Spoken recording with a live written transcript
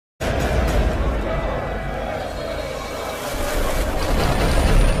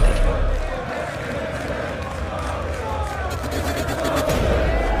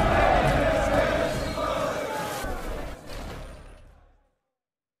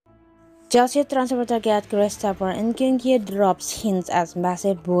Chelsea transfer target Christopher Nkunku drops hints as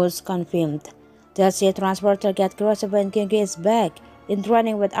massive boost confirmed. Chelsea transfer target Christopher Nkunku is back in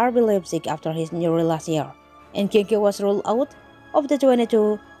training with RB Leipzig after his injury last year. Nkunku was ruled out of the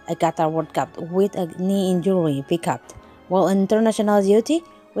 22 Qatar World Cup with a knee injury pickup while on international duty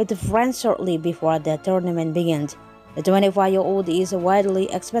with France shortly before the tournament begins. The 25-year-old is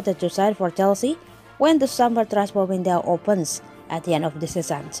widely expected to sign for Chelsea when the summer transfer window opens at the end of the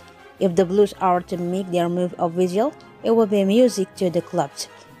season. If the Blues are to make their move official, it will be music to the club's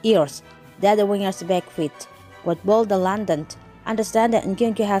ears that the winger's back fit. But Bold the London understand that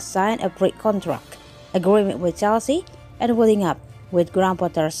Nkunku has signed a pre-contract agreement with Chelsea and putting up with Graham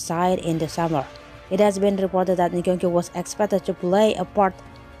Potter's side in the summer. It has been reported that Nkunku was expected to play a part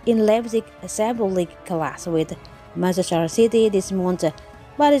in Leipzig Champions League clash with Manchester City this month,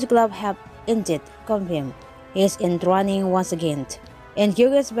 but his club have indeed confirmed he is in training once again.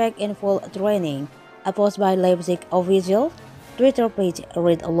 Nkunku is back in full training. A post by Leipzig official Twitter page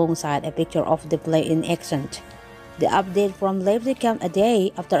read alongside a picture of the play in action. The update from Leipzig came a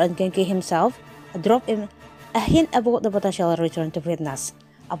day after Nkunku himself dropped him a hint about the potential return to fitness,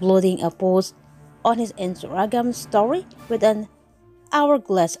 uploading a post on his Instagram story with an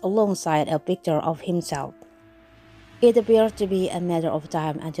hourglass alongside a picture of himself. It appears to be a matter of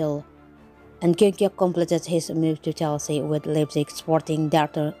time until Nkunku completed his move to Chelsea, with Leipzig sporting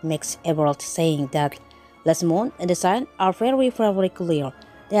director Max Eberl saying that last month the signs are very clear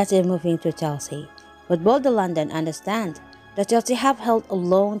that he is moving to Chelsea. But both the London understand that Chelsea have held a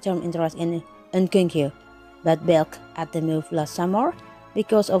long-term interest in Nkunku, but balked at the move last summer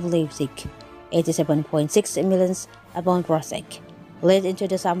because of Leipzig, 87.6 million pound prospect. Late into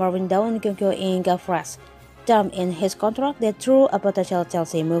the summer window, Nkunku inked a fresh term in his contract that threw a potential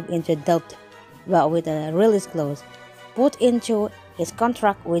Chelsea move into doubt, but with a release clause put into his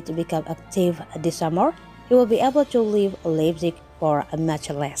contract which become active this summer, he will be able to leave Leipzig for a much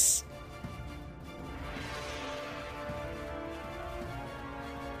less.